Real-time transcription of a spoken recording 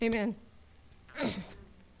Amen.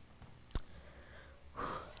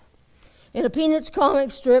 In a Peanuts comic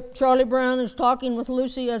strip, Charlie Brown is talking with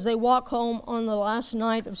Lucy as they walk home on the last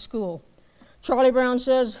night of school. Charlie Brown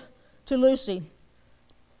says to Lucy,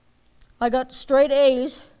 "I got straight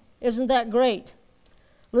A's. Isn't that great?"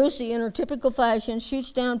 Lucy, in her typical fashion, shoots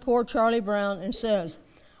down poor Charlie Brown and says,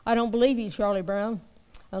 "I don't believe you, Charlie Brown.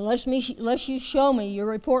 Unless you show me your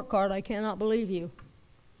report card, I cannot believe you."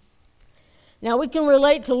 Now, we can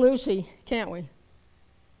relate to Lucy, can't we?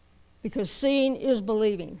 Because seeing is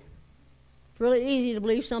believing. It's really easy to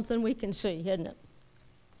believe something we can see, isn't it?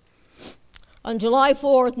 On July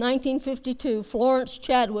 4th, 1952, Florence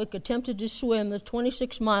Chadwick attempted to swim the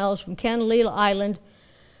 26 miles from Catalina Island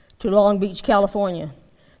to Long Beach, California.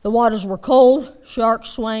 The waters were cold,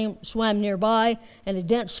 sharks swam nearby, and a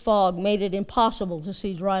dense fog made it impossible to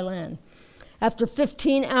see dry land. After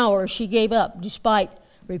 15 hours, she gave up, despite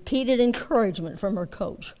repeated encouragement from her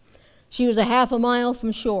coach. She was a half a mile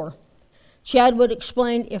from shore. Chadwick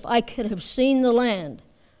explained, "If I could have seen the land,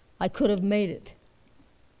 I could have made it."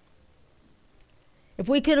 If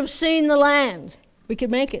we could have seen the land, we could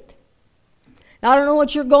make it. Now, I don't know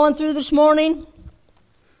what you're going through this morning.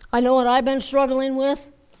 I know what I've been struggling with,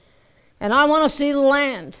 and I want to see the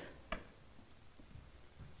land.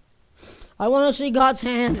 I want to see God's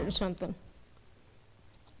hand in something.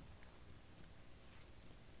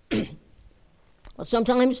 But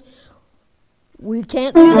sometimes we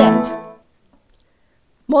can't do that.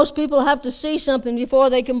 Most people have to see something before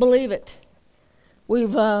they can believe it.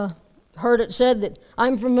 We've heard it said that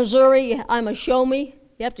I'm from Missouri, I'm a show me.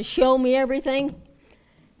 You have to show me everything.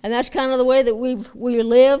 And that's kind of the way that we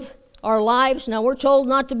live our lives. Now, we're told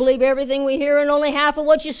not to believe everything we hear and only half of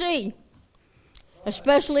what you see,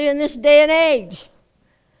 especially in this day and age.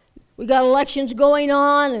 We got elections going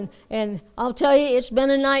on, and I'll tell you, it's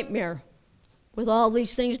been a nightmare with all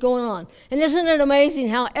these things going on. And isn't it amazing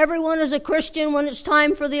how everyone is a Christian when it's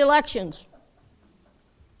time for the elections?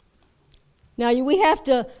 Now, we have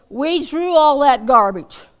to wade through all that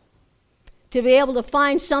garbage to be able to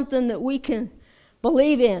find something that we can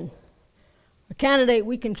believe in, a candidate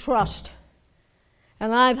we can trust.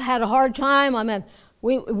 And I've had a hard time.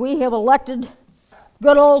 We have elected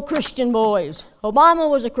good old Christian boys. Obama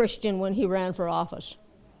was a Christian when he ran for office.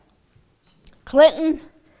 Clinton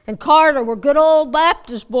and Carter were good old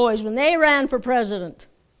Baptist boys when they ran for president.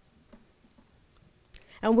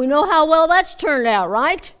 And we know how well that's turned out,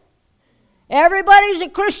 right? Everybody's a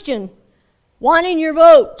Christian wanting your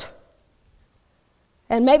vote.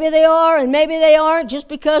 And maybe they are and maybe they aren't, just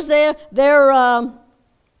because their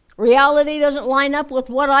reality doesn't line up with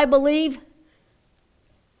what I believe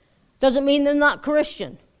doesn't mean they're not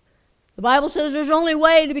Christian. The Bible says there's only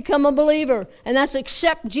way to become a believer, and that's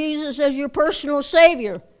accept Jesus as your personal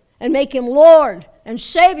Savior and make Him Lord and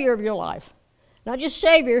Savior of your life. Not just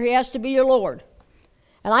Savior, He has to be your Lord.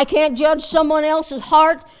 And I can't judge someone else's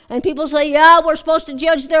heart, and people say, yeah, we're supposed to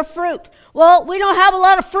judge their fruit. Well, we don't have a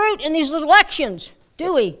lot of fruit in these elections,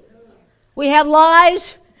 do we? We have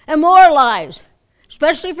lies and more lies,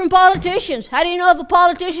 especially from politicians. How do you know if a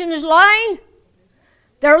politician is lying?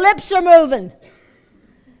 Their lips are moving.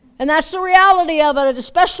 And that's the reality of it,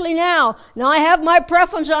 especially now. Now, I have my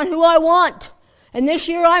preference on who I want. And this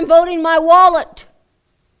year, I'm voting my wallet.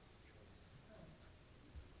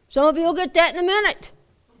 Some of you will get that in a minute.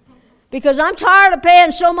 Because I'm tired of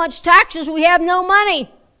paying so much taxes, we have no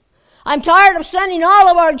money. I'm tired of sending all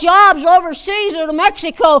of our jobs overseas or to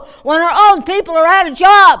Mexico when our own people are out of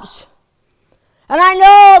jobs. And I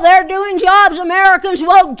know they're doing jobs Americans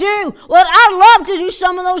won't do. Well, I'd love to do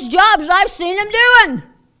some of those jobs I've seen them doing.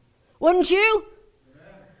 Wouldn't you?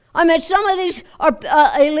 I mean, some of these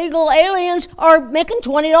illegal aliens are making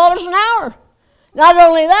 $20 an hour. Not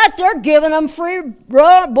only that, they're giving them free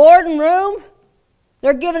board and room.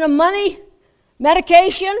 They're giving them money,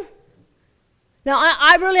 medication. Now,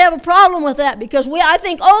 I really have a problem with that because I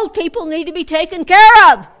think old people need to be taken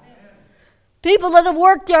care of. People that have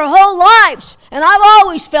worked their whole lives. And I've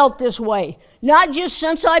always felt this way, not just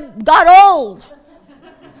since I got old.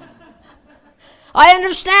 I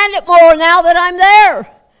understand it more now that I'm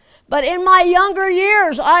there. But in my younger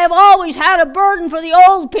years, I have always had a burden for the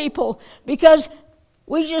old people because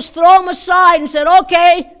we just throw them aside and said,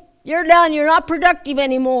 okay, you're done, you're not productive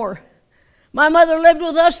anymore. My mother lived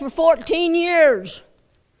with us for 14 years.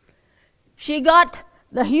 She got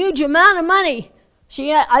the huge amount of money.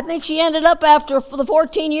 I think she ended up after the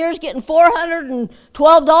 14 years getting $412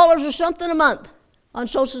 or something a month on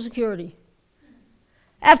Social Security.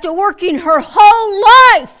 After working her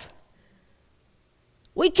whole life.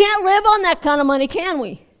 We can't live on that kind of money, can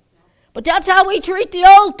we? But that's how we treat the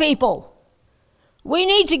old people. We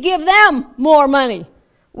need to give them more money.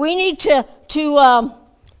 We need to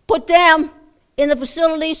put them in the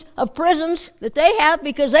facilities of prisons that they have,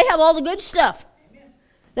 because they have all the good stuff. Amen.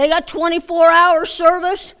 They got 24-hour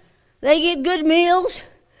service. They get good meals.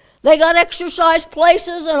 They got exercise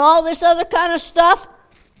places and all this other kind of stuff.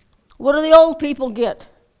 What do the old people get?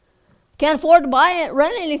 Can't afford to buy it,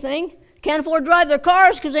 rent anything. Can't afford to drive their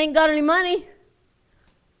cars because they ain't got any money.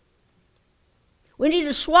 We need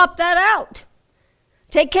to swap that out.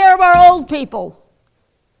 Take care of our old people.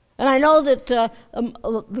 And I know that a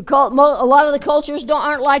lot of the cultures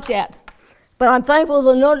aren't like that. But I'm thankful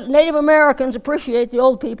the Native Americans appreciate the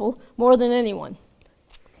old people more than anyone.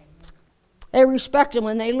 They respect them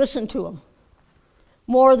and they listen to them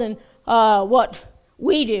more than what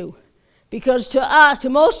we do. Because to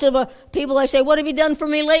most of the people, they say, what have you done for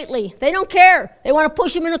me lately? They don't care. They want to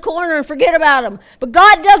push them in a corner and forget about them. But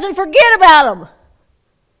God doesn't forget about them.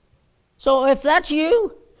 So if that's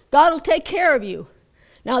you, God will take care of you.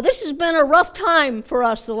 Now, this has been a rough time for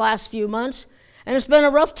us the last few months, and it's been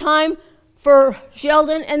a rough time for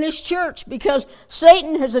Sheldon and this church, because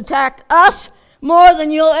Satan has attacked us more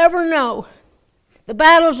than you'll ever know. The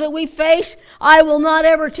battles that we face, I will not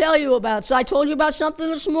ever tell you about. So I told you about something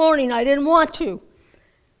this morning. I didn't want to.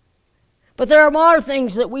 But there are more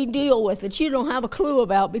things that we deal with that you don't have a clue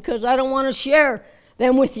about, because I don't want to share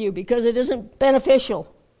them with you, because it isn't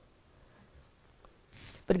beneficial.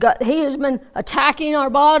 But God, He has been attacking our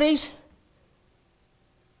bodies.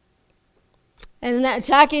 And in that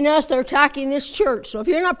attacking us, they're attacking this church. So if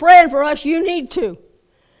you're not praying for us, you need to.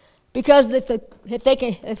 Because if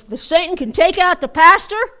the Satan can take out the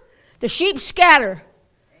pastor, the sheep scatter.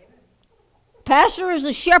 Pastor is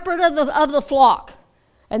the shepherd of the flock.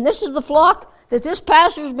 And this is the flock that this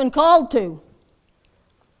pastor has been called to.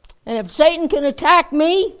 And if Satan can attack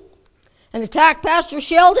me and attack Pastor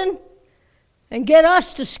Sheldon and get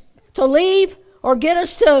us to leave or get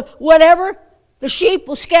us to whatever, the sheep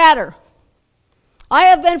will scatter. I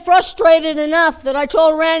have been frustrated enough that I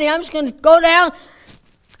told Randy I'm just going to go down,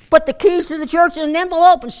 put the keys to the church in an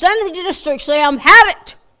envelope, and send them to the district, say, have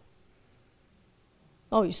it.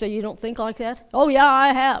 Oh, you say you don't think like that? Oh, yeah,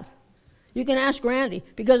 I have. You can ask Randy,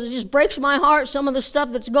 because it just breaks my heart, some of the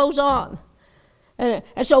stuff that goes on. And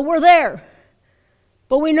so we're there.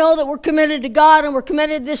 But we know that we're committed to God, and we're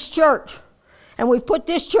committed to this church. And we've put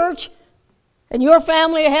this church and your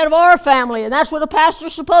family ahead of our family, and that's what a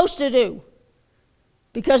pastor's supposed to do.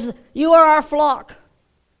 Because you are our flock.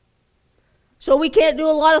 So we can't do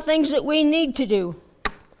a lot of things that we need to do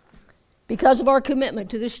because of our commitment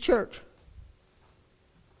to this church.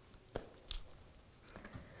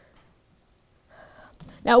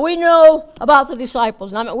 Now we know about the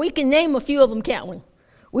disciples. Now, we can name a few of them, can't we?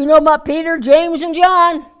 We know about Peter, James, and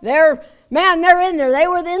John. They're in there. They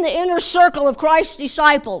were in the inner circle of Christ's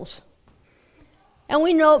disciples. And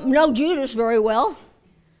we know Judas very well.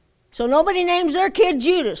 So nobody names their kid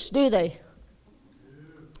Judas, do they?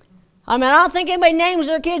 I don't think anybody names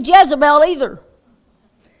their kid Jezebel either.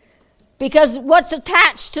 Because what's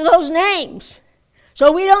attached to those names?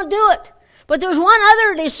 So we don't do it. But there's one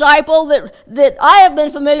other disciple that I have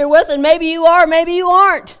been familiar with, and maybe you are, maybe you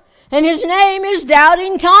aren't. And his name is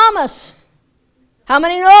Doubting Thomas. How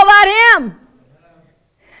many know about him?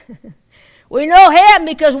 We know him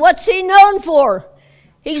because what's he known for?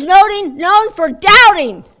 He's known for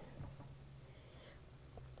doubting.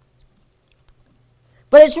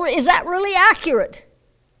 But is that really accurate?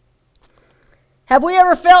 Have we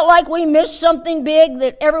ever felt like we missed something big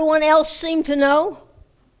that everyone else seemed to know?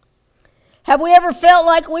 Have we ever felt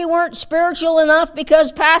like we weren't spiritual enough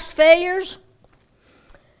because past failures?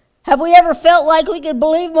 Have we ever felt like we could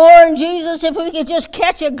believe more in Jesus if we could just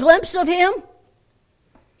catch a glimpse of Him?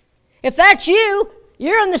 If that's you,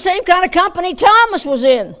 you're in the same kind of company Thomas was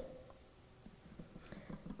in.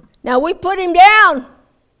 Now, we put him down,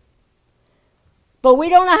 but we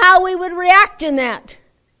don't know how we would react in that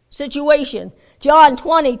situation. John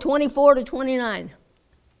 20, 24 to 29.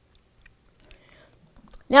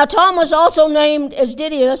 Now, Thomas, also named as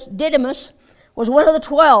Didymus, was one of the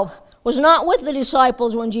 12, was not with the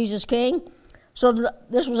disciples when Jesus came. So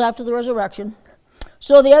this was after the resurrection.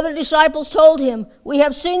 So the other disciples told him, "We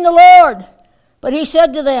have seen the Lord." But he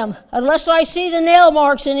said to them, "Unless I see the nail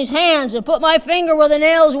marks in his hands and put my finger where the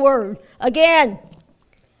nails were,"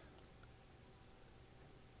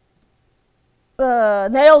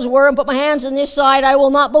 nails were, "and put my hands in this side, I will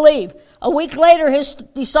not believe." A week later, his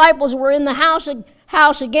disciples were in the house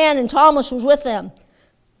again, and Thomas was with them,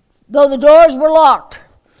 though the doors were locked.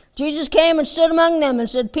 Jesus came and stood among them and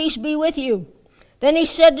said, "Peace be with you." Then he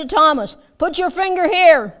said to Thomas, "Put your finger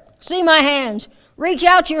here. See my hands. Reach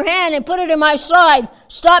out your hand and put it in my side.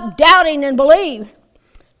 Stop doubting and believe."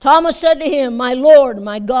 Thomas said to him, "My Lord,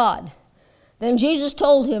 my God." Then Jesus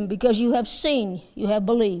told him, "Because you have seen, you have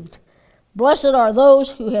believed. Blessed are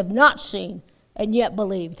those who have not seen and yet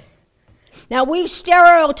believed." Now, we've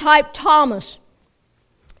stereotyped Thomas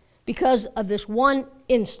because of this one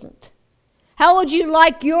instant. How would you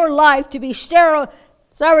like your life to be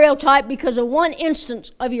stereotyped because of one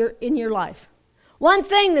instance in your life? One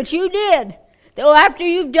thing that you did, that after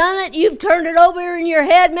you've done it, you've turned it over in your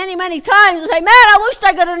head many, many times and say, "Man, I wish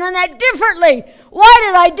I could have done that differently. Why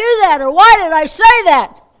did I do that?" Or "Why did I say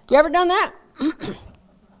that?" You ever done that?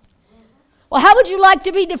 Well, how would you like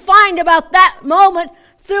to be defined about that moment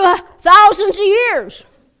through thousands of years?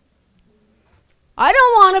 I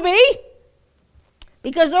don't want to be,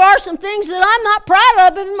 because there are some things that I'm not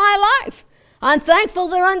proud of in my life. I'm thankful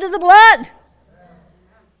they're under the blood.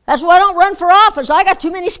 That's why I don't run for office. I got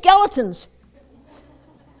too many skeletons.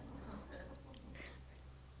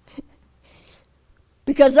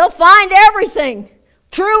 Because they'll find everything,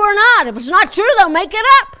 true or not. If it's not true, they'll make it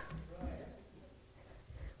up.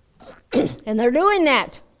 And they're doing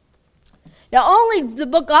that. Now, only the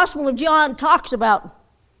book Gospel of John talks about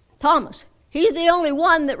Thomas. He's the only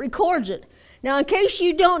one that records it. Now, in case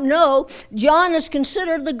you don't know, John is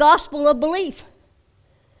considered the gospel of belief.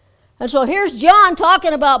 And so here's John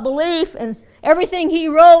talking about belief, and everything he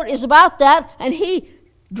wrote is about that, and he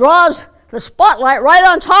draws the spotlight right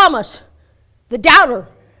on Thomas, the doubter.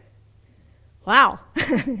 Wow.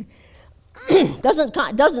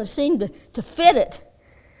 Doesn't seem to fit it.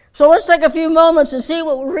 So let's take a few moments and see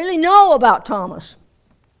what we really know about Thomas.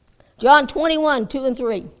 John 21, 2 and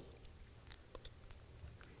 3.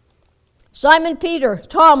 Simon Peter,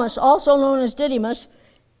 Thomas, also known as Didymus,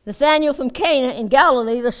 Nathanael from Cana in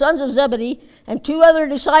Galilee, the sons of Zebedee, and 2 other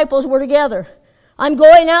disciples were together. "I'm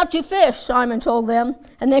going out to fish," Simon told them,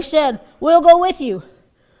 and they said, "We'll go with you."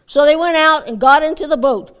 So they went out and got into the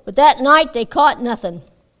boat, but that night they caught nothing.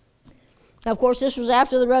 Now, of course, this was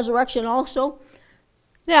after the resurrection also.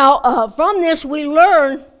 Now, from this we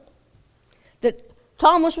learn that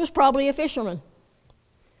Thomas was probably a fisherman.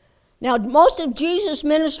 Now, most of Jesus'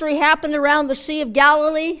 ministry happened around the Sea of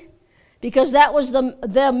Galilee because that was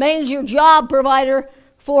the major job provider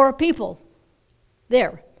for people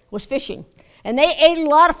there, was fishing. And they ate a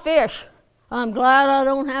lot of fish. I'm glad I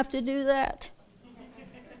don't have to do that.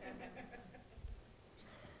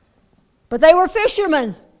 But they were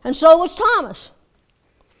fishermen, and so was Thomas.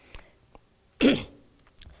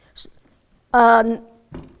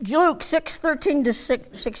 Luke 6:13 to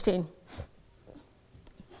 16.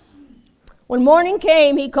 When morning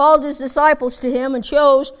came, he called his disciples to him and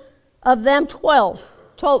chose of them 12,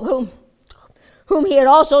 whom he had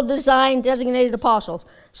also designated apostles.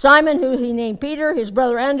 Simon, who he named Peter, his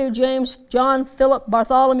brother Andrew, James, John, Philip,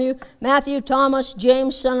 Bartholomew, Matthew, Thomas,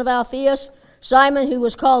 James, son of Alphaeus, Simon, who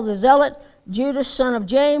was called the Zealot, Judas, son of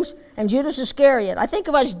James, and Judas Iscariot. I think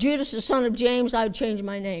if I was Judas, the son of James, I would change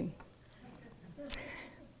my name.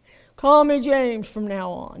 Call me James from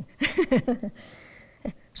now on.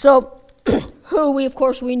 So, who we, of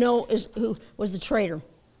course, we know who was the traitor.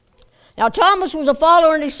 Now, Thomas was a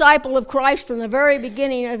follower and disciple of Christ from the very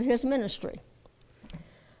beginning of his ministry.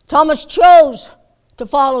 Thomas chose to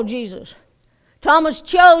follow Jesus. Thomas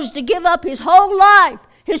chose to give up his whole life,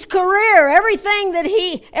 his career, everything that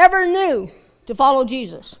he ever knew to follow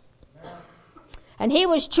Jesus. And he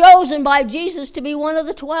was chosen by Jesus to be one of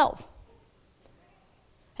the 12.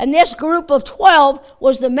 And this group of 12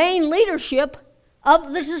 was the main leadership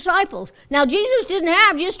of the disciples. Now, Jesus didn't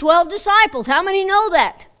have just 12 disciples. How many know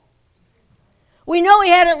that? We know he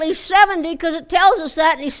had at least 70 because it tells us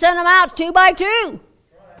that, and he sent them out 2 by 2.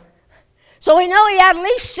 So we know he had at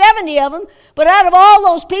least 70 of them, but out of all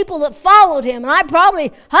those people that followed him, and I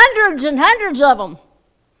probably hundreds and hundreds of them,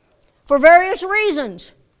 for various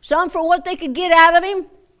reasons. Some for what they could get out of him,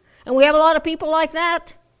 and we have a lot of people like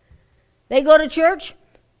that. They go to church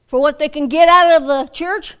for what they can get out of the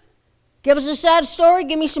church. Give us a sad story,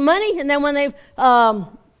 give me some money, and then when they've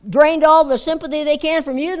drained all the sympathy they can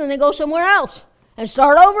from you, then they go somewhere else and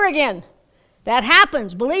start over again. That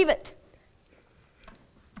happens, believe it.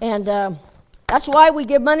 And that's why we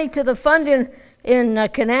give money to the fund in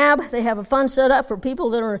Kanab. They have a fund set up for people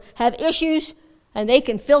that have issues, and they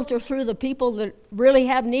can filter through the people that really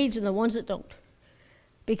have needs and the ones that don't.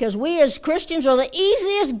 Because we as Christians are the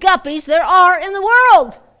easiest guppies there are in the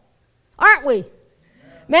world, aren't we?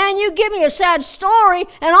 Man, you give me a sad story,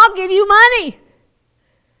 and I'll give you money.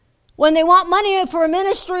 When they want money for a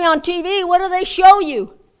ministry on TV, what do they show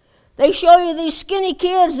you? They show you these skinny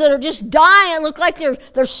kids that are just dying, look like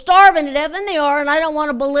they're starving to death, and they are, and I don't want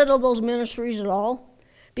to belittle those ministries at all,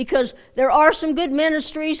 because there are some good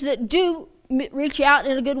ministries that do reach out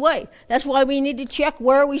in a good way. That's why we need to check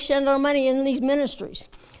where we send our money in these ministries,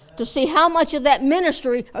 to see how much of that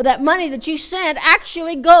ministry or that money that you send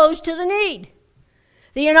actually goes to the need.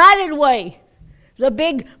 The United Way is a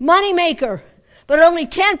big money maker, but only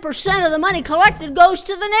 10% of the money collected goes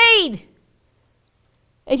to the need.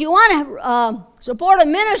 If you want to support a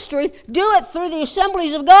ministry, do it through the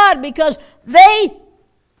Assemblies of God, because they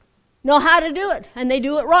know how to do it, and they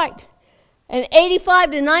do it right. And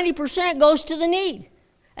 85 to 90% goes to the need.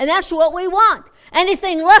 And that's what we want.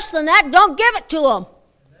 Anything less than that, don't give it to them.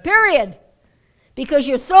 Period. Because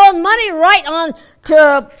you're throwing money right on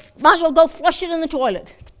to, might as well go flush it in the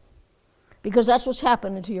toilet. Because that's what's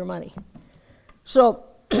happening to your money. So,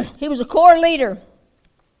 he was a core leader.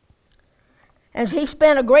 And he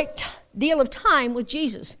spent a great deal of time with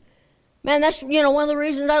Jesus. Man, that's, one of the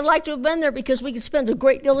reasons I'd like to have been there, because we could spend a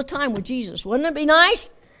great deal of time with Jesus. Wouldn't it be nice?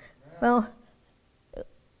 Well,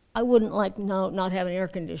 I wouldn't like not having air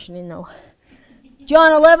conditioning, no.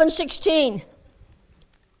 John 11:16.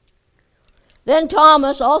 Then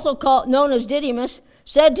Thomas, also known as Didymus,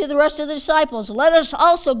 said to the rest of the disciples, "Let us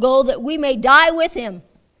also go, that we may die with him."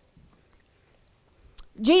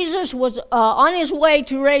 Jesus was on his way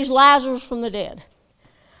to raise Lazarus from the dead.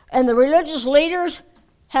 And the religious leaders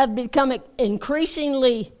have become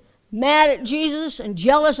increasingly mad at Jesus and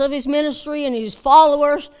jealous of his ministry and his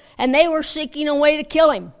followers, and they were seeking a way to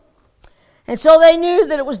kill him. And so they knew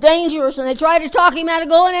that it was dangerous, and they tried to talk him out of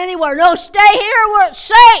going anywhere. "No, stay here where it's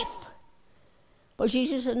safe." But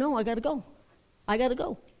Jesus said, "No, I got to go. I got to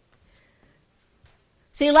go."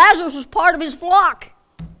 See, Lazarus was part of his flock,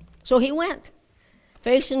 so he went,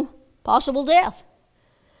 facing possible death.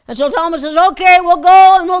 And so Thomas says, "Okay, we'll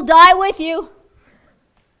go and we'll die with you."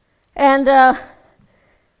 And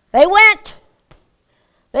they went.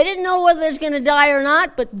 They didn't know whether they was going to die or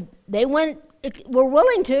not, but they went, were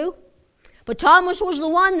willing to. But Thomas was the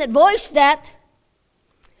one that voiced that.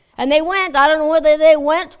 And they went. I don't know whether they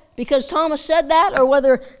went because Thomas said that, or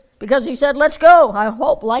whether because he said, "Let's go." I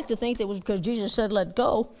like to think that it was because Jesus said, "Let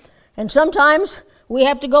go." And sometimes we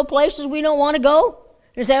have to go places we don't want to go.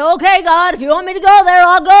 And say, "Okay, God, if you want me to go there,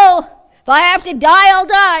 I'll go. If I have to die, I'll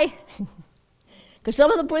die." Because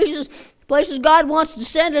some of the places God wants to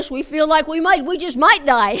send us, we feel like we just might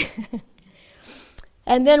die.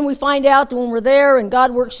 And then we find out that when we're there and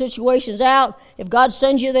God works situations out, if God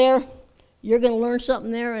sends you there, you're going to learn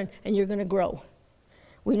something there and you're going to grow.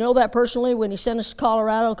 We know that personally when he sent us to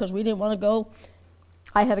Colorado, because we didn't want to go.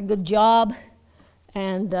 I had a good job,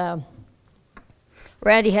 and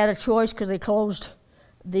Randy had a choice because they closed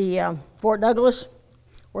the Fort Douglas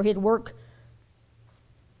where he'd work,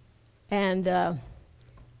 and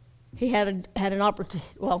he had an opportunity.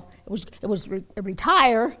 Well, it was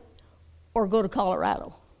retire or go to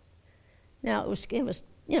Colorado. Now it was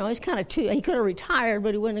it's kind of too. He could have retired,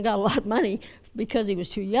 but he wouldn't have got a lot of money because he was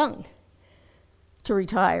too young to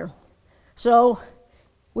retire. So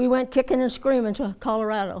we went kicking and screaming to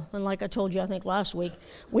Colorado, and like I told you, I think last week,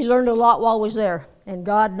 we learned a lot while I was there, and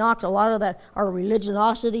God knocked a lot of our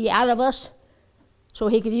religiosity out of us so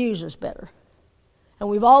he could use us better. And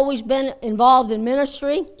we've always been involved in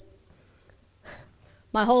ministry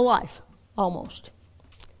my whole life, almost.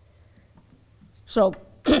 So,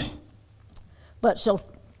 so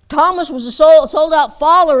Thomas was a sold-out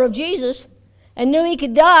follower of Jesus and knew he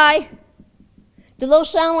could die. Do those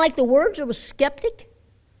sound like the words of a skeptic?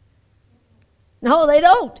 No, they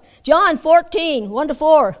don't. John 14,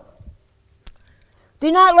 1-4.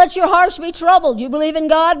 "Do not let your hearts be troubled. You believe in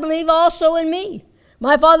God, believe also in me.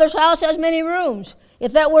 My Father's house has many rooms.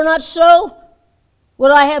 If that were not so,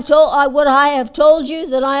 would I have told you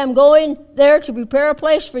that I am going there to prepare a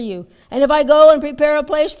place for you? And if I go and prepare a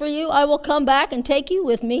place for you, I will come back and take you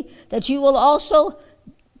with me, that you also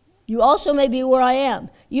may be where I am.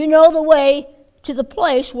 You know the way to the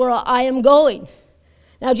place where I am going."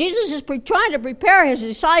 Now, Jesus is trying to prepare his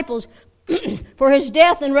disciples for his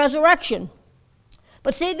death and resurrection.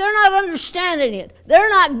 But see, they're not understanding it. They're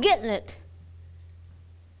not getting it.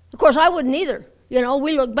 Of course, I wouldn't either.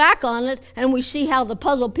 We look back on it and we see how the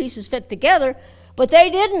puzzle pieces fit together, but they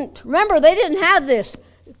didn't. Remember, they didn't have this.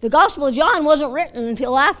 The Gospel of John wasn't written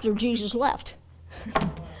until after Jesus left.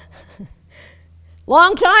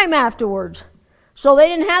 Long time afterwards. So they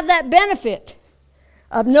didn't have that benefit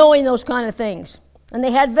of knowing those kind of things. And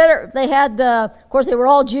of course, they were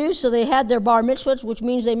all Jews, so they had their bar mitzvahs, which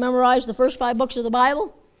means they memorized the first 5 books of the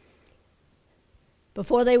Bible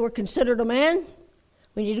before they were considered a man.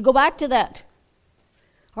 We need to go back to that.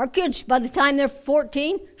 Our kids, by the time they're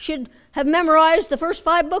 14, should have memorized the first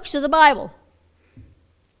 5 books of the Bible.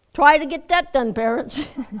 Try to get that done, parents.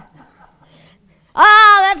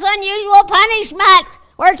 That's unusual punishment.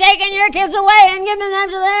 We're taking your kids away and giving them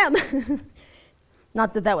to them.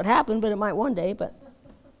 Not that would happen, but it might one day. But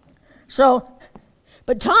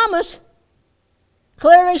Thomas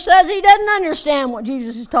clearly says he doesn't understand what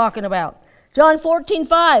Jesus is talking about. John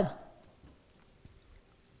 14:5.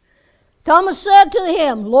 Thomas said to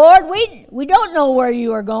him, Lord, we don't know where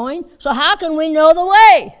you are going, so how can we know the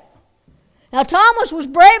way? Now, Thomas was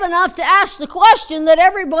brave enough to ask the question that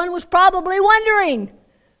everyone was probably wondering.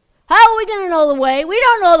 How are we going to know the way? We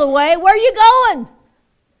don't know the way. Where are you going?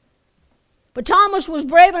 But Thomas was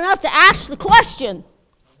brave enough to ask the question.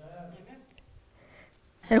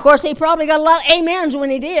 And, of course, he probably got a lot of amens when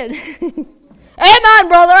he did. Amen,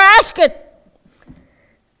 brother, ask it.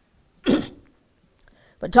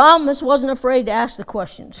 But Thomas wasn't afraid to ask the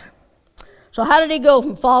questions. So how did he go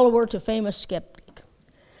from follower to famous skeptic?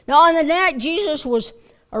 Now, on the night Jesus was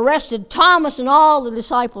arrested, Thomas and all the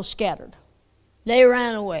disciples scattered. They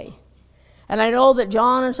ran away. And I know that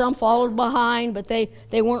John and some followed behind, but they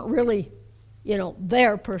weren't really,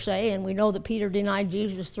 there per se. And we know that Peter denied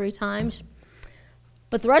Jesus 3 times.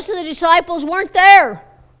 But the rest of the disciples weren't there.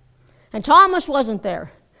 And Thomas wasn't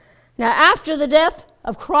there. Now, after the death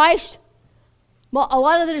of Christ, a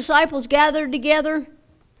lot of the disciples gathered together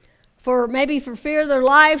for fear of their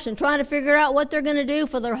lives and trying to figure out what they're going to do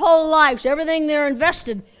for their whole lives. Everything they're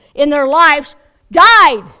invested in their lives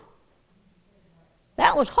died.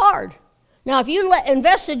 That was hard. Now, if you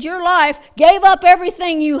invested your life, gave up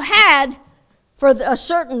everything you had for a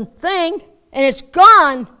certain thing, and it's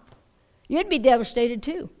gone, you'd be devastated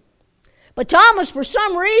too. But Thomas, for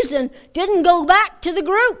some reason, didn't go back to the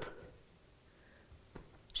group.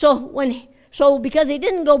 So because he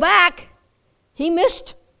didn't go back, he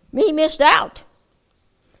missed out.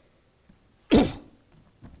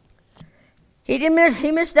 He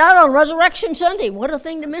missed out on Resurrection Sunday. What a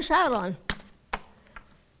thing to miss out on.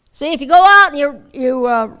 See, if you go out and you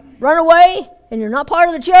run away and you're not part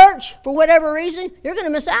of the church for whatever reason, you're going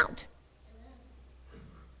to miss out.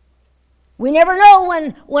 We never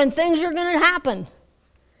know when things are going to happen.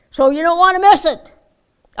 So you don't want to miss it.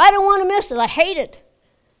 I don't want to miss it. I hate it.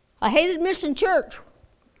 I hated missing church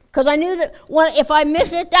because I knew that if I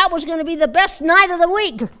missed it, that was going to be the best night of the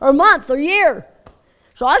week or month or year.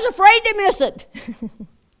 So I was afraid to miss it.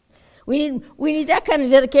 We need that kind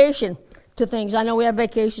of dedication to things. I know we have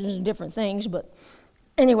vacations and different things, but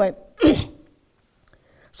anyway.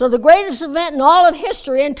 So the greatest event in all of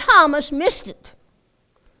history, and Thomas missed it.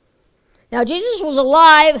 Now, Jesus was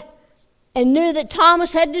alive and knew that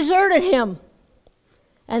Thomas had deserted him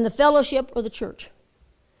and the fellowship of the church.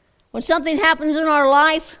 When something happens in our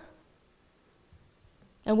life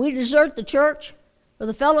and we desert the church or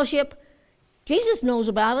the fellowship, Jesus knows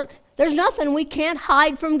about it. There's nothing we can't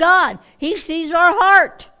hide from God. He sees our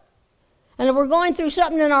heart. And if we're going through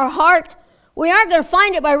something in our heart, we aren't going to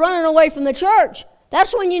find it by running away from the church.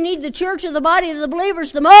 That's when you need the church or the body of the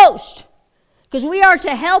believers the most. Because we are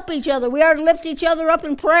to help each other. We are to lift each other up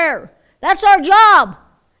in prayer. That's our job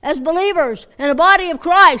as believers in the body of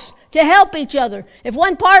Christ, to help each other. If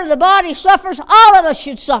one part of the body suffers, all of us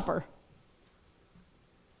should suffer.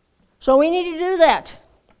 So we need to do that.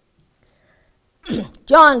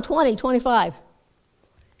 John 20:25.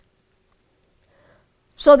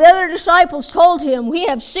 So the other disciples told him, "We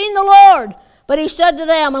have seen the Lord." But he said to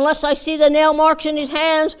them, "Unless I see the nail marks in his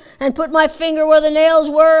hands, and put my finger where the nails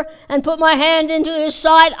were, and put my hand into his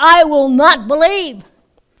side, I will not believe."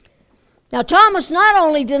 Now Thomas not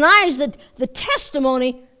only denies the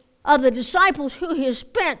testimony of the disciples who he has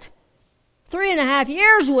spent 3.5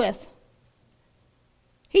 years with,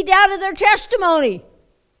 he doubted their testimony.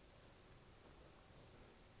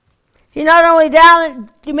 He not only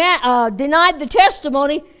denied the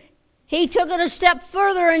testimony, he took it a step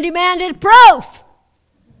further and demanded proof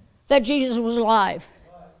that Jesus was alive.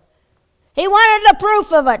 He wanted the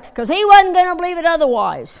proof of it because he wasn't going to believe it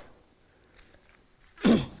otherwise.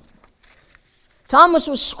 Thomas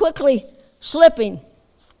was quickly slipping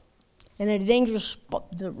in a dangerous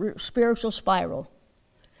spiritual spiral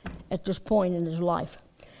at this point in his life,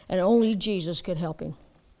 and only Jesus could help him.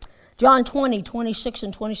 John 20:26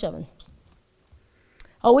 and 27.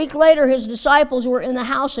 A week later, his disciples were in the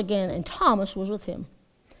house again, and Thomas was with him.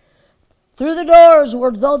 Though the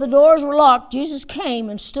doors were locked, Jesus came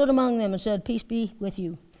and stood among them and said, "Peace be with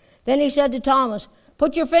you." Then he said to Thomas,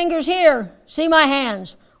 "Put your fingers here, see my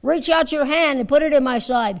hands. Reach out your hand and put it in my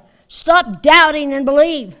side. Stop doubting and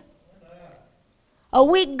believe." A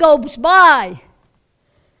week goes by,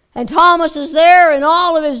 And Thomas is there in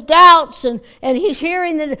all of his doubts, and he's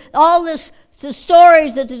hearing all the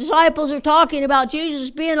stories that the disciples are talking about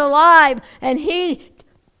Jesus being alive, and he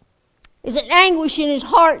is in anguish in his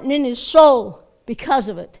heart and in his soul because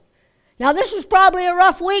of it. Now, this was probably a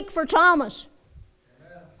rough week for Thomas.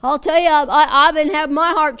 I'll tell you, I've been having my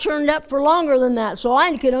heart churned up for longer than that, so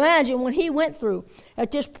I can imagine what he went through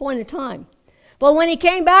at this point in time. But when he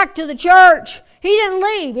came back to the church, he didn't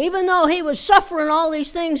leave. Even though he was suffering all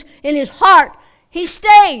these things in his heart, he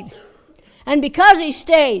stayed. And because he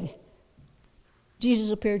stayed, Jesus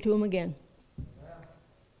appeared to him again.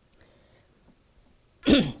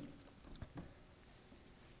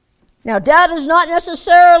 Now, doubt is not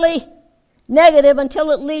necessarily negative until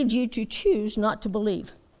it leads you to choose not to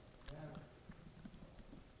believe.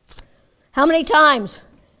 How many times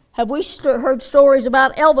have we heard stories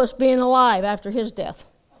about Elvis being alive after his death?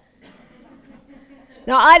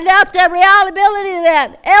 Now, I doubt the reality of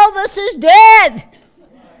that. Elvis is dead.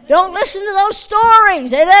 Don't listen to those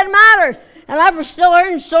stories. It doesn't matter. And I've still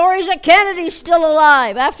heard stories that Kennedy's still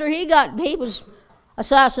alive after he was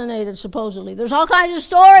assassinated, supposedly. There's all kinds of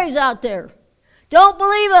stories out there. Don't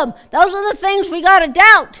believe them. Those are the things we got to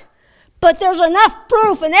doubt. But there's enough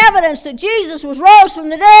proof and evidence that Jesus was rose from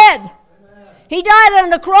the dead. Amen. He died on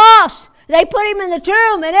the cross. They put him in the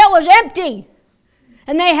tomb, and it was empty.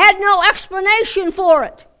 And they had no explanation for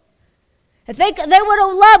it. They would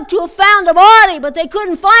have loved to have found a body, but they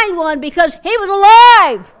couldn't find one because he was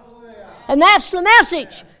alive. And that's the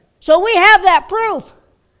message. So we have that proof.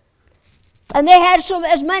 And they had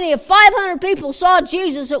as many as 500 people saw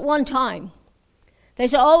Jesus at one time. They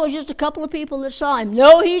said, oh, it was just a couple of people that saw him.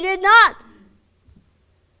 No, he did not.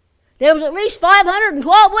 There was at least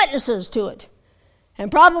 512 witnesses to it.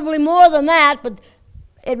 And probably more than that, but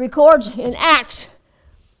it records in Acts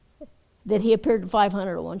that he appeared to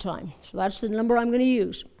 500 at one time. So that's the number I'm going to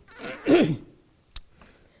use.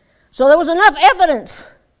 So there was enough evidence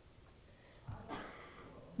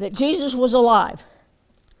that Jesus was alive.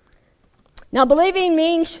 Now, believing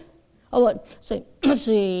means, let's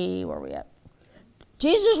see where we at.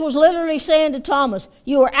 Jesus was literally saying to Thomas,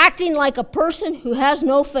 you are acting like a person who has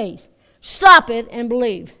no faith. Stop it and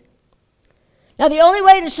believe. Now, the only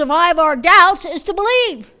way to survive our doubts is to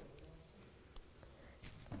believe.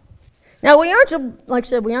 Now, we aren't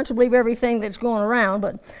to believe everything that's going around,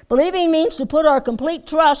 but believing means to put our complete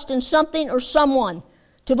trust in something or someone.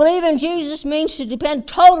 To believe in Jesus means to depend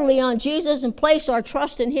totally on Jesus and place our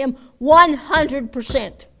trust in him 100%.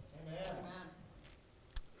 Amen.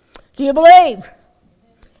 Do you believe?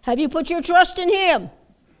 Have you put your trust in him?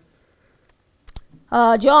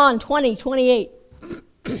 John 20:28.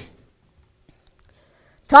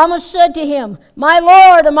 Thomas said to him, my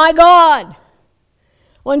Lord and my God.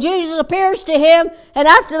 When Jesus appears to him, and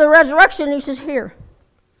after the resurrection, he says, here.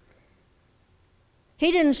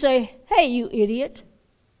 He didn't say, hey, you idiot.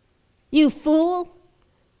 You fool.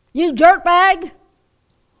 You dirtbag.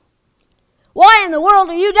 Why in the world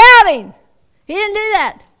are you doubting? He didn't do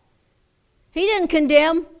that. He didn't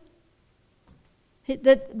condemn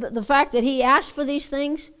the fact that he asked for these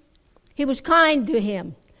things. He was kind to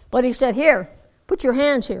him. But he said, here, put your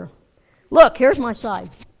hands here. Look, here's my side.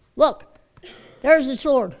 Look, there's the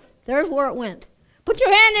sword. There's where it went. Put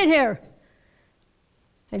your hand in here.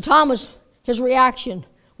 And Thomas, his reaction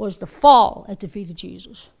was to fall at the feet of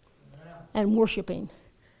Jesus and worshiping.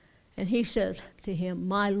 And he says to him,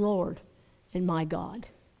 my Lord and my God.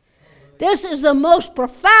 This is the most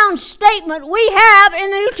profound statement we have in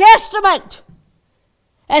the New Testament.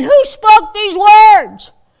 And who spoke these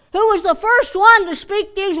words? Who was the first one to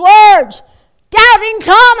speak these words? Doubting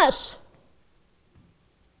Thomas.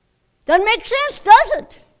 Doesn't make sense, does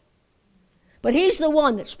it? But he's the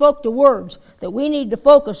one that spoke the words that we need to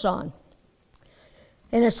focus on.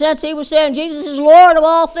 In a sense, he was saying Jesus is Lord of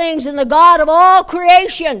all things and the God of all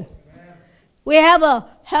creation. Amen. We have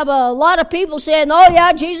a lot of people saying, oh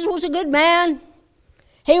yeah, Jesus was a good man.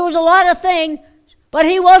 He was a lot of things, but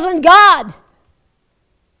he wasn't God.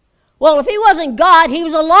 Well, if he wasn't God, he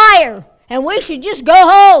was a liar, and we should just go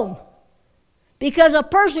home. Because a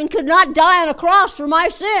person could not die on a cross for my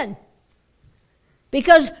sin.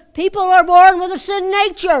 Because people are born with a sin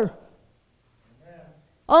nature. Amen.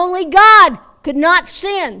 Only God could not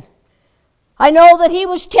sin. I know that he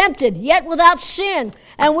was tempted, yet without sin.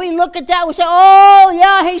 And we look at that and say, oh,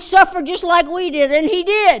 yeah, he suffered just like we did. And he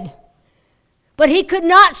did. But he could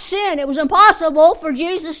not sin. It was impossible for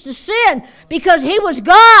Jesus to sin because he was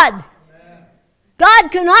God. Amen.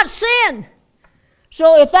 God cannot sin.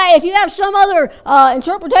 So if you have some other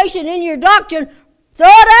interpretation in your doctrine, throw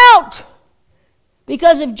it out.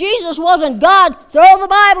 Because if Jesus wasn't God, throw the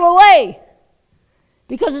Bible away.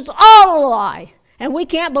 because it's all a lie, and we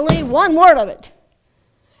can't believe one word of it.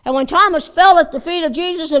 And when Thomas fell at the feet of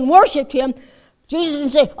Jesus and worshipped him, Jesus didn't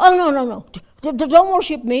say, "Oh, no. Don't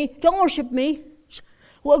worship me. Don't worship me.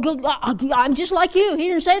 Well, I'm just like you." He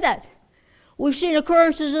didn't say that. We've seen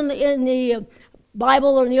occurrences in the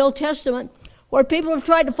Bible or in the Old Testament where people have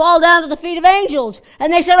tried to fall down to the feet of angels.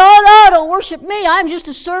 And they said, "Oh, no, don't worship me. I'm just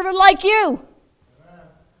a servant like you." Amen.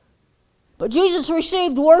 But Jesus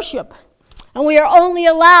received worship. And we are only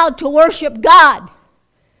allowed to worship God.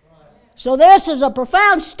 So this is a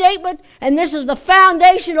profound statement, and this is the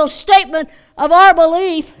foundational statement of our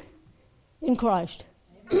belief in Christ.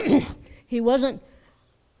 He wasn't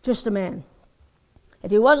just a man.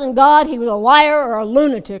 If he wasn't God, he was a liar or a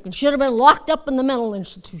lunatic and should have been locked up in the mental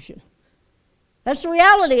institution. That's the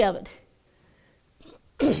reality of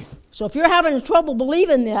it. So if you're having trouble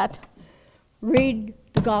believing that, read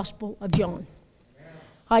the Gospel of John.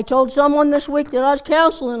 I told someone this week that I was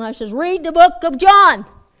counseling, I says, read the book of John.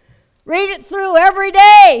 Read it through every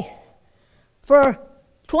day for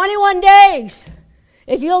 21 days.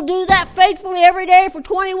 If you'll do that faithfully every day for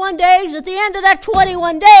 21 days, at the end of that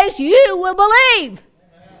 21 days, you will believe.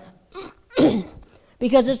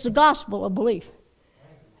 Because it's the gospel of belief.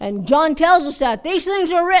 And John tells us that. These things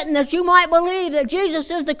are written that you might believe that Jesus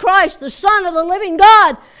is the Christ, the Son of the living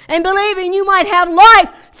God, and believing you might have life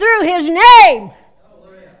through his name.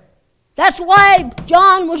 That's why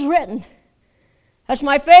John was written. That's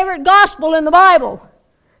my favorite gospel in the Bible.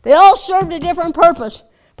 They all served a different purpose,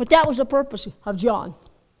 but that was the purpose of John,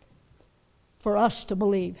 for us to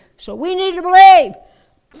believe. So we need to believe.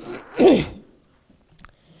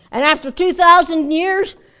 And after 2,000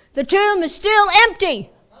 years, the tomb is still empty.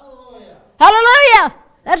 Hallelujah. Hallelujah!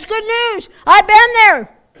 That's good news. I've been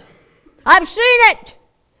there. I've seen it.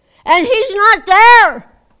 And he's not there.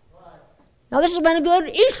 Now, this has been a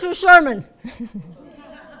good Easter sermon.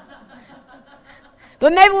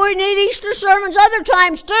 But maybe we need Easter sermons other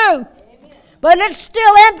times too. Amen. But it's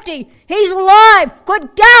still empty. He's alive.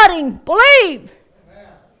 Quit doubting. Believe.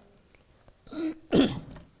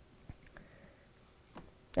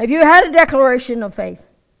 Have you had a declaration of faith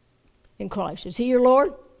in Christ? Is he your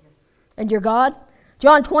Lord and your God?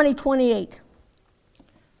 John 20:28.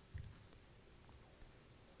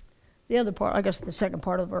 The other part, I guess the second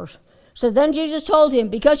part of the verse. So then Jesus told him,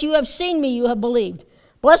 because you have seen me, you have believed.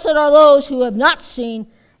 Blessed are those who have not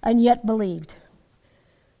seen and yet believed.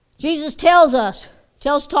 Jesus tells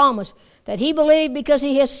Thomas, that he believed because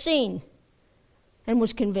he has seen and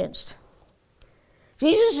was convinced.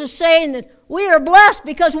 Jesus is saying that we are blessed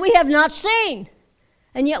because we have not seen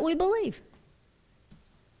and yet we believe.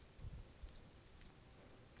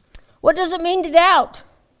 What does it mean to doubt?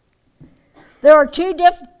 There are two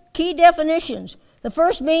key definitions. The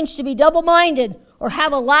first means to be double-minded or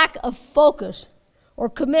have a lack of focus or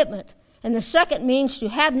commitment. And the second means to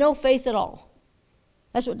have no faith at all.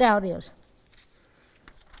 That's what doubt is.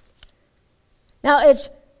 Now, it's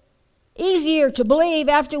easier to believe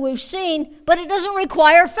after we've seen, but it doesn't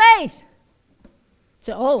require faith.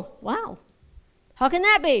 So, oh, wow. How can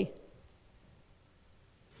that be?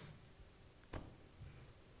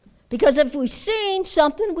 Because if we've seen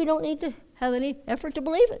something, we don't need to have any effort to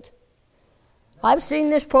believe it. I've seen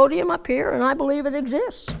this podium up here, and I believe it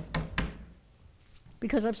exists.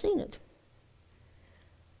 Because I've seen it.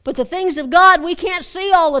 But the things of God we can't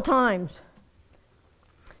see all the times.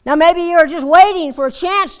 Now maybe you're just waiting for a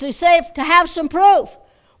chance to have some proof.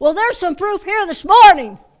 Well, there's some proof here this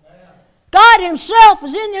morning. God himself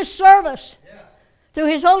is in this service through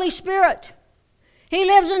his Holy Spirit. He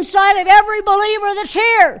lives inside of every believer that's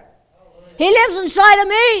here. He lives inside of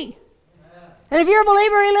me. And if you're a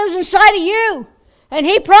believer, he lives inside of you. And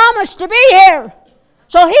he promised to be here.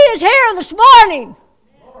 So he is here this morning.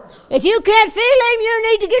 If you can't feel him,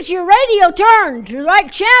 you need to get your radio turned to the right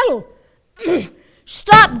channel.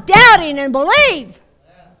 Stop doubting and believe.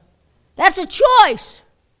 That's a choice.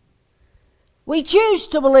 We choose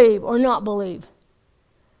to believe or not believe.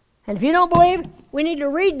 And if you don't believe, we need to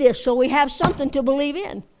read this so we have something to believe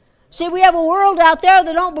in. See, we have a world out there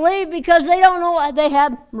that don't believe because they don't know, they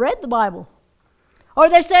haven't read the Bible. Or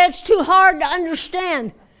they say it's too hard to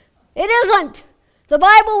understand. It isn't. The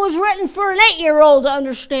Bible was written for an 8-year-old to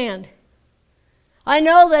understand. I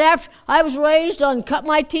know that after I was raised on, cut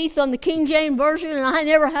my teeth on the King James Version, and I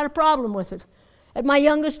never had a problem with it. At my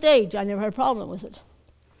youngest age, I never had a problem with it.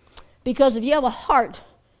 Because if you have a heart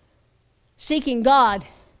seeking God,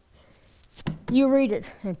 you read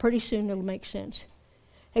it, and pretty soon it'll make sense.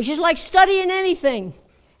 It's just like studying anything.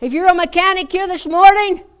 If you're a mechanic here this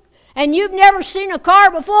morning, and you've never seen a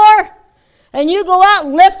car before, and you go out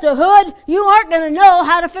and lift the hood, you aren't going to know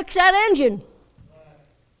how to fix that engine.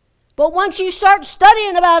 But once you start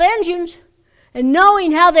studying about engines and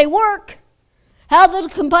knowing how they work, how the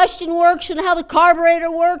combustion works and how the carburetor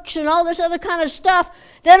works and all this other kind of stuff,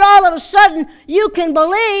 then all of a sudden you can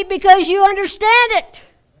believe because you understand it.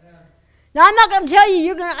 Yeah. Now, I'm not going to tell you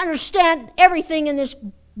you're going to understand everything in this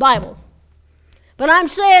Bible. But I'm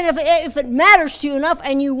saying if it matters to you enough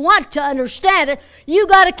and you want to understand it, you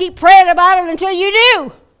got to keep praying about it until you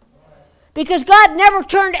do. Because God never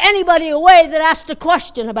turned anybody away that asked a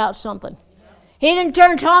question about something. He didn't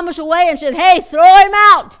turn Thomas away and said, hey, throw him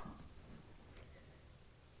out.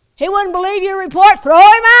 He wouldn't believe your report, throw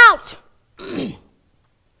him out. He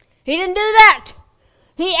didn't do that.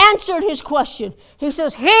 He answered his question. He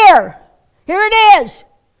says, here it is.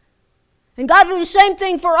 And God will do the same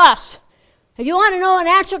thing for us. If you want to know an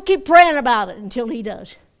answer, keep praying about it until he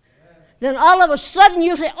does. Then all of a sudden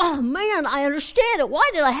you'll say, oh man, I understand it. Why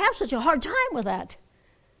did I have such a hard time with that?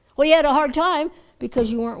 Well, you had a hard time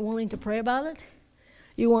because you weren't willing to pray about it.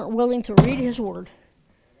 You weren't willing to read his word.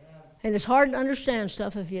 And it's hard to understand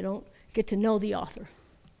stuff if you don't get to know the author.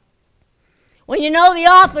 When you know the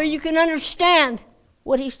author, you can understand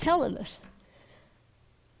what he's telling us.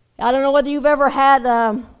 I don't know whether you've ever had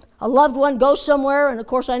a loved one go somewhere, and of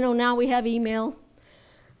course I know now we have email.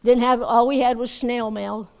 All we had was snail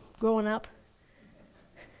mail growing up.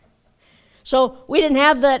 So we didn't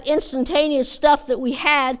have that instantaneous stuff that we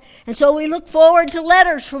had, and so we look forward to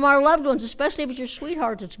letters from our loved ones, especially if it's your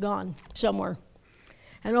sweetheart that's gone somewhere.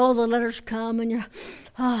 And all the letters come, and you're,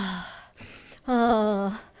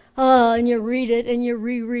 and you read it, and you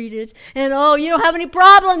reread it. And, you don't have any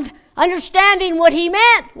problem understanding what he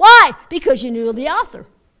meant. Why? Because you knew the author.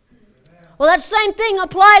 Well, that same thing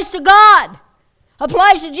applies to God.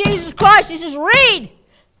 Applies to Jesus Christ. He says, read.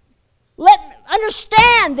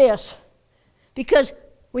 Understand this. Because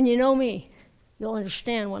when you know me, you'll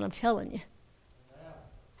understand what I'm telling you.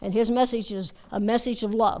 And his message is a message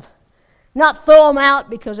of love. Not throw them out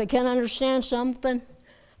because they can't understand something.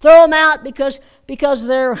 Throw them out because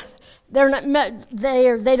they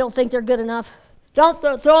don't think they're good enough. Don't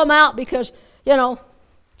throw them out because,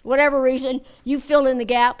 whatever reason, you fill in the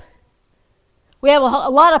gap. We have a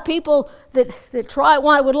lot of people that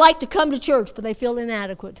would like to come to church, but they feel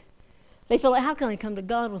inadequate. They feel like, how can I come to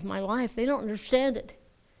God with my life? They don't understand it.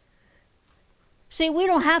 See, we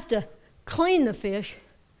don't have to clean the fish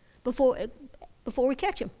before we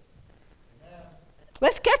catch them. We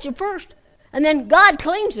have to catch them first, and then God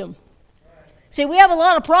cleans them. See, we have a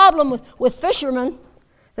lot of problem with fishermen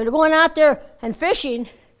that are going out there and fishing,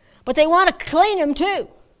 but they want to clean them too,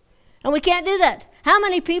 and we can't do that. How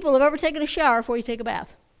many people have ever taken a shower before you take a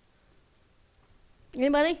bath?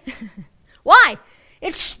 Anybody? Why?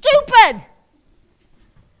 It's stupid.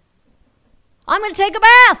 I'm going to take a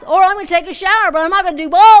bath, or I'm going to take a shower, but I'm not going to do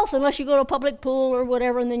both unless you go to a public pool or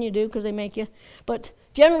whatever, and then you do because they make you. But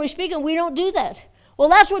generally speaking, we don't do that. Well,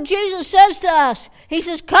 that's what Jesus says to us. He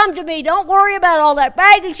says, come to me. Don't worry about all that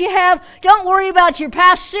baggage you have. Don't worry about your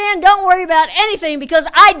past sin. Don't worry about anything because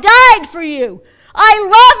I died for you. I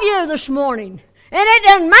love you this morning. And it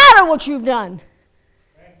doesn't matter what you've done.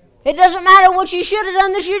 It doesn't matter what you should have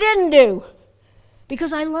done that you didn't do.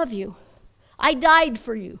 Because I love you. I died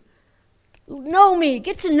for you. Know me.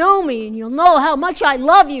 Get to know me and you'll know how much I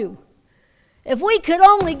love you. If we could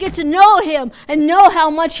only get to know him and know how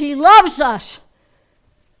much he loves us,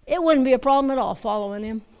 it wouldn't be a problem at all following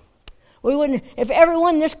him. We wouldn't. If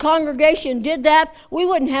everyone in this congregation did that, we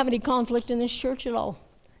wouldn't have any conflict in this church at all.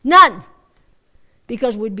 None.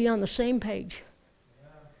 Because we'd be on the same page.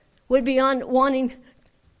 We'd be on wanting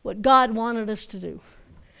what God wanted us to do.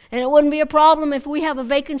 And it wouldn't be a problem if we have a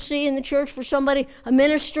vacancy in the church for somebody, a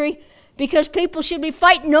ministry, because people should be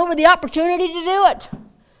fighting over the opportunity to do it.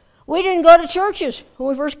 We didn't go to churches when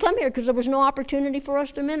we first come here because there was no opportunity for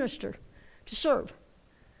us to minister, to serve.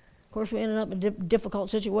 Of course, we ended up in a difficult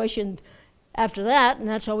situation after that, and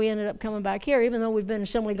that's how we ended up coming back here, even though we've been in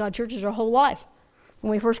Assembly of God churches our whole life.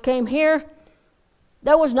 When we first came here,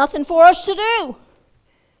 there was nothing for us to do.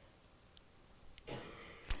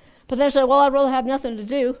 But then I said, well, I'd rather have nothing to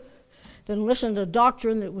do than listen to a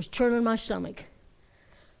doctrine that was churning my stomach.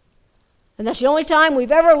 And that's the only time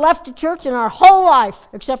we've ever left the church in our whole life,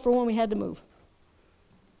 except for when we had to move.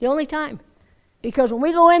 The only time. Because when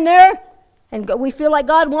we go in there, and we feel like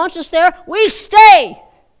God wants us there, we stay.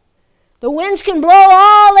 The winds can blow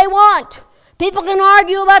all they want. People can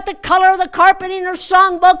argue about the color of the carpeting or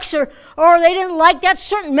songbooks or they didn't like that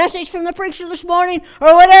certain message from the preacher this morning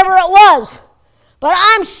or whatever it was. But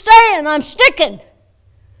I'm staying, I'm sticking.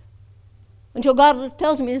 Until God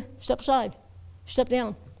tells me to step aside, step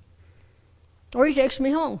down. Or he takes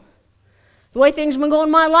me home. The way things have been going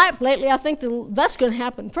in my life lately, I think that's going to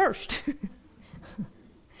happen first.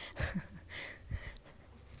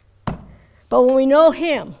 But when we know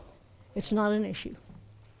Him, it's not an issue.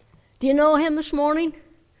 Do you know Him this morning?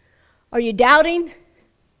 Are you doubting?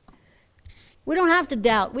 We don't have to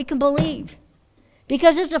doubt. We can believe.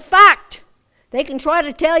 Because it's a fact. They can try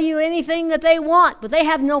to tell you anything that they want, but they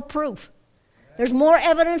have no proof. There's more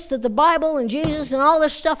evidence that the Bible and Jesus and all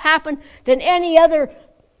this stuff happened than any other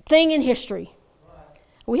thing in history.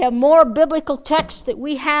 We have more biblical texts that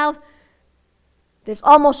we have that's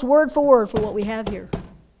almost word for word for what we have here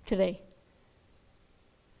today.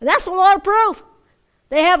 And that's a lot of proof.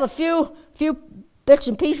 They have a few bits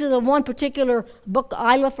and pieces of one particular book,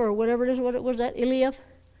 Aleph or whatever it is. What was that? Eliab?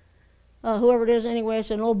 Whoever it is, anyway, it's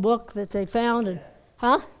an old book that they found. And,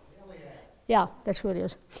 Iliad. Yeah, that's who it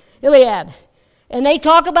is. Iliad. And they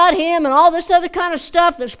talk about him and all this other kind of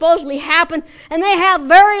stuff that supposedly happened, and they have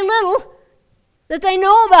very little that they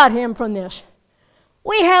know about him from this.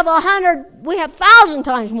 We have 1,000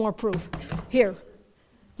 times more proof here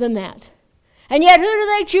than that. And yet, who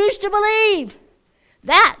do they choose to believe?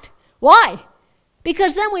 That. Why?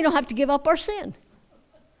 Because then we don't have to give up our sin.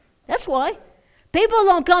 That's why. People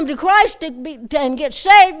don't come to Christ and get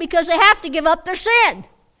saved because they have to give up their sin.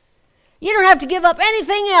 You don't have to give up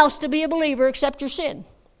anything else to be a believer except your sin.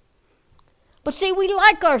 But see, we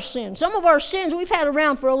like our sins. Some of our sins we've had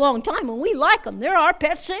around for a long time, and we like them. They're our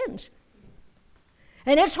pet sins.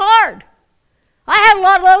 And it's hard. I had a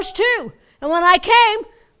lot of those too. And when I came,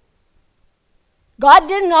 God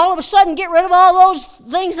didn't all of a sudden get rid of all those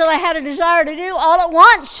things that I had a desire to do all at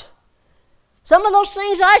once. Some of those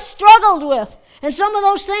things I struggled with, and some of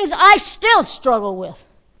those things I still struggle with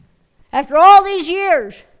after all these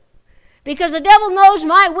years, because the devil knows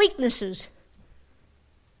my weaknesses.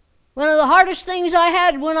 One of the hardest things I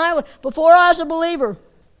had before I was a believer,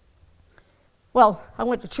 well, I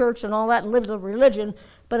went to church and all that and lived a religion,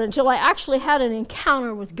 but until I actually had an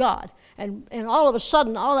encounter with God, and all of a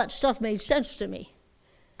sudden all that stuff made sense to me.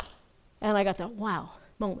 And I got that wow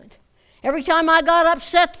moment. Every time I got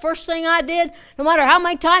upset, the first thing I did, no matter how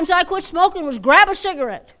many times I quit smoking, was grab a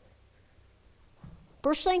cigarette.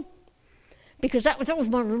 First thing, because that was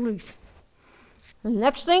my relief. And the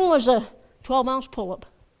next thing was a 12-ounce pull-up.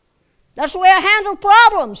 That's the way I handled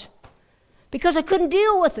problems, because I couldn't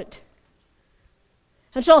deal with it.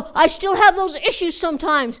 And so I still have those issues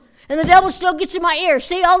sometimes, and the devil still gets in my ear.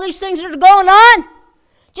 See all these things that are going on?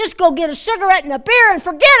 Just go get a cigarette and a beer and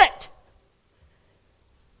forget it.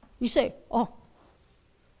 You say, oh,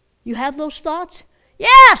 you have those thoughts?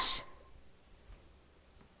 Yes!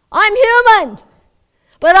 I'm human,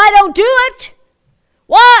 but I don't do it.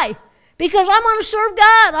 Why? Because I'm going to serve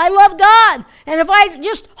God. I love God. And if I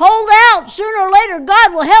just hold out, sooner or later,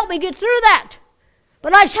 God will help me get through that.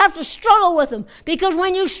 But I just have to struggle with Him. Because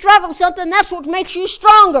when you struggle something, that's what makes you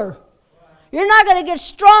stronger. You're not going to get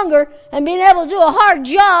stronger and being able to do a hard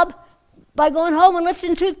job by going home and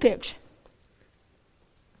lifting toothpicks.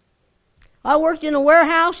 I worked in a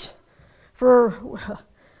warehouse for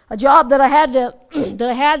a job that I had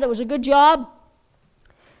that was a good job.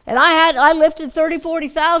 And I lifted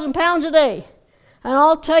 40,000 pounds a day. And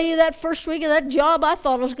I'll tell you, that first week of that job, I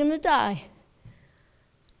thought I was going to die.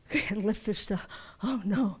 I can't lift this stuff. Oh,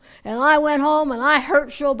 no. And I went home, and I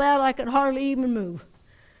hurt so bad I could hardly even move.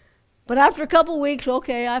 But after a couple of weeks,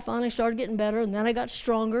 okay, I finally started getting better, and then I got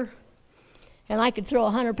stronger. And I could throw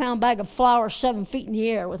a 100-pound bag of flour 7 feet in the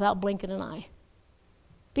air without blinking an eye.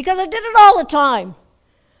 Because I did it all the time.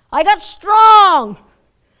 I got strong.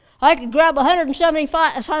 I could grab a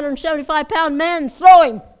 175-pound man and throw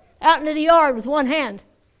him out into the yard with one hand.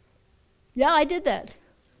 Yeah, I did that.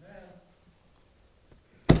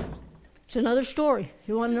 It's another story.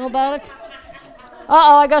 You want to know about it?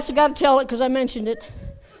 I guess I got to tell it because I mentioned it.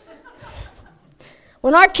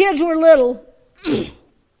 When our kids were little,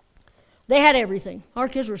 they had everything. Our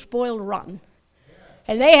kids were spoiled rotten.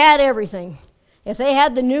 And they had everything. If they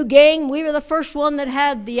had the new game, we were the first one that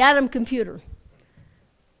had the Atom computer.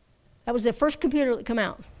 That was the first computer that came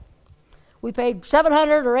out. We paid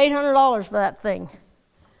 $700 or $800 for that thing.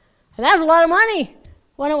 And that was a lot of money.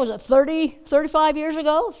 When it was 35 years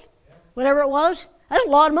ago, whatever it was. That's a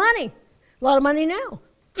lot of money. A lot of money now.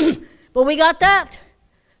 But we got that.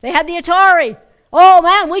 They had the Atari. Oh,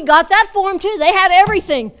 man, we got that for them, too. They had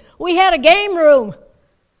everything. We had a game room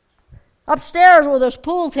upstairs with those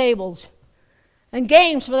pool tables and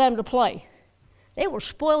games for them to play. They were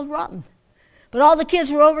spoiled rotten. But all the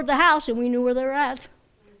kids were over at the house, and we knew where they were at.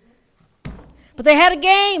 But they had a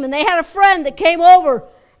game, and they had a friend that came over,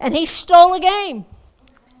 and he stole a game.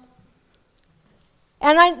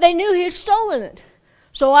 And they knew he had stolen it.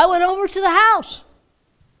 So I went over to the house.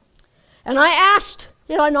 And I asked,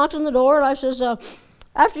 I knocked on the door, and I says,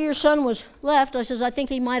 after your son was left, I says, I think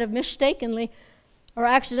he might have mistakenly or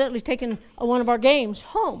accidentally taken one of our games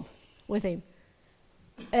home with him.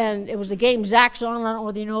 And it was a game Zaxxon. I don't know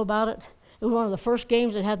whether you know about it. It was one of the first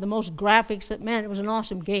games that had the most graphics. It was an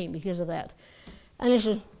awesome game because of that. And he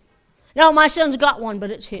said, no, my son's got one,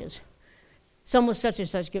 but it's his. Someone such and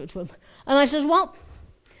such give it to him. And I says, well,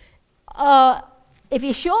 if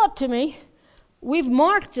you show it to me, we've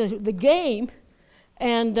marked the game,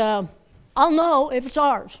 and I'll know if it's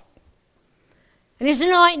ours. And he said,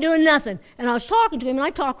 no, I ain't doing nothing. And I was talking to him, and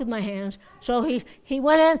I talk with my hands. So he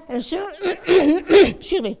went in, and as soon,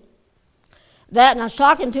 excuse me, and I was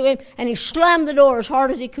talking to him, and he slammed the door as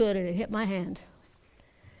hard as he could, and it hit my hand.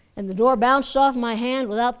 And the door bounced off my hand.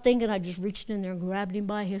 Without thinking, I just reached in there and grabbed him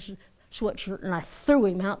by his sweatshirt, and I threw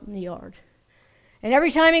him out in the yard. And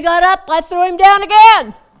every time he got up, I threw him down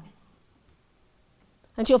again.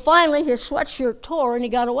 Until finally his sweatshirt tore and he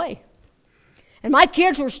got away. And my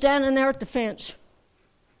kids were standing there at the fence.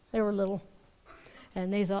 They were little.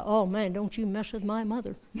 And they thought, oh man, don't you mess with my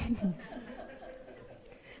mother.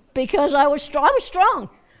 Because I was strong.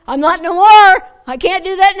 I'm not no more. I can't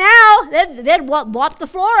do that now. They'd wop the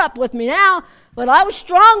floor up with me now. But I was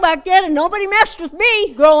strong back then, and nobody messed with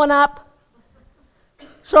me growing up.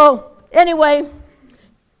 So anyway,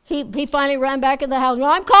 he finally ran back in the house.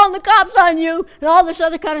 Well, I'm calling the cops on you, and all this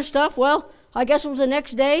other kind of stuff. Well, I guess it was the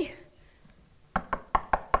next day.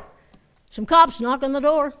 Some cops knock on the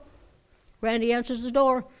door. Randy answers the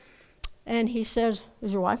door, and he says,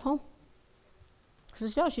 is your wife home? I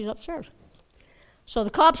says, yeah, she's upstairs. So the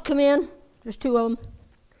cops come in. There's two of them.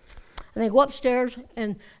 And they go upstairs,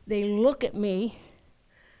 and they look at me,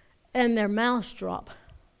 and their mouths drop.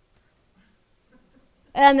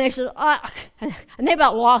 And they said, and they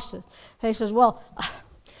about lost it. They says, well,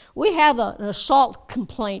 we have an assault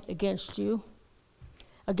complaint against you,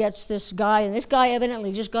 against this guy. And this guy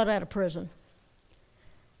evidently just got out of prison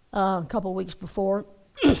a couple weeks before.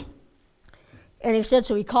 And he said,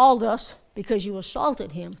 so he called us because you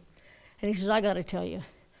assaulted him. And he says, I got to tell you,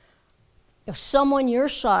 if someone your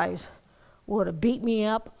size would have beat me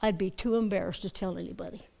up, I'd be too embarrassed to tell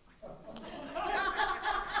anybody.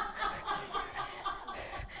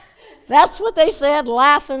 That's what they said,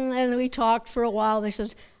 laughing, and we talked for a while. They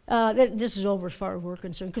says, this is over as far as we're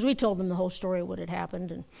concerned, because we told them the whole story of what had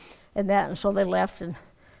happened and that, and so they left. And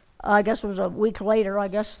I guess it was a week later, I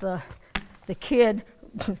guess the kid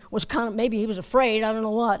was kind of, maybe he was afraid, I don't know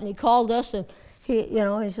what, and he called us, and he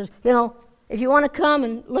says, if you want to come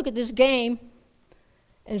and look at this game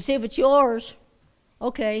and see if it's yours,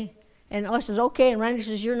 okay. And I says, okay, and Randy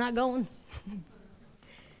says, you're not going.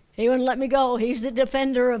 He wouldn't let me go. He's the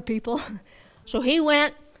defender of people. So he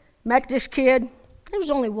went, met this kid. He was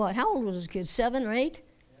only what? How old was this kid? 7 or 8?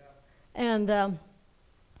 Yeah. And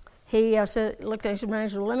he looked at his man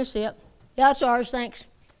and said, well, let me see it. Yeah, it's ours, thanks.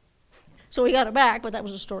 So he got it back, but that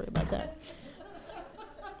was a story about that.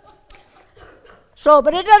 So,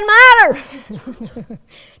 but it doesn't matter.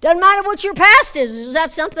 Doesn't matter what your past is. Is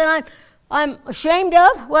that something I'm ashamed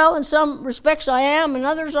of? Well, in some respects I am, in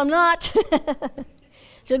others I'm not.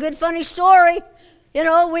 It's a good, funny story.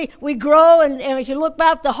 We grow, and if you look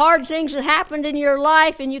back the hard things that happened in your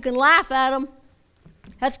life and you can laugh at them,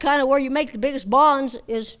 that's kind of where you make the biggest bonds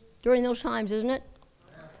is during those times, isn't it?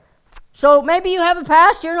 So maybe you have a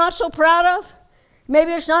past you're not so proud of.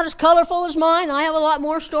 Maybe it's not as colorful as mine. I have a lot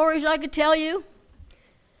more stories I could tell you.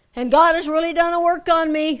 And God has really done a work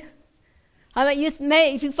on me. I mean,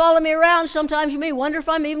 if you follow me around, sometimes you may wonder if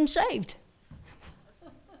I'm even saved.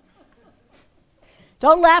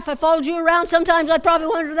 Don't laugh. I followed you around. Sometimes I probably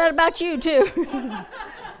wonder that about you, too.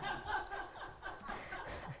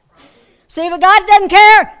 See, but God doesn't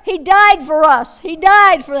care. He died for us. He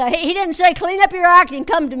died for that. He didn't say, clean up your act and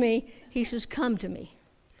come to me. He says, come to me.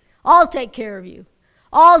 I'll take care of you.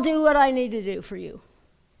 I'll do what I need to do for you.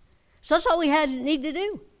 So that's all we need to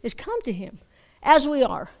do, is come to him as we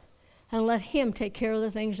are and let him take care of the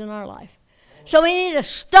things in our life. So we need to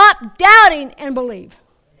stop doubting and believe.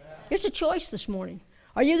 It's a choice this morning.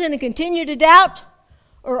 Are you going to continue to doubt,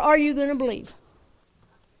 or are you going to believe?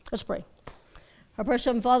 Let's pray. Our precious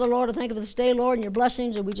Heavenly Father, Lord, I thank you for this day, Lord, and your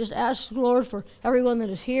blessings. And we just ask, Lord, for everyone that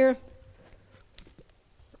is here.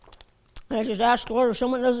 And I just ask, Lord, if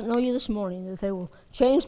someone doesn't know you this morning, that they will change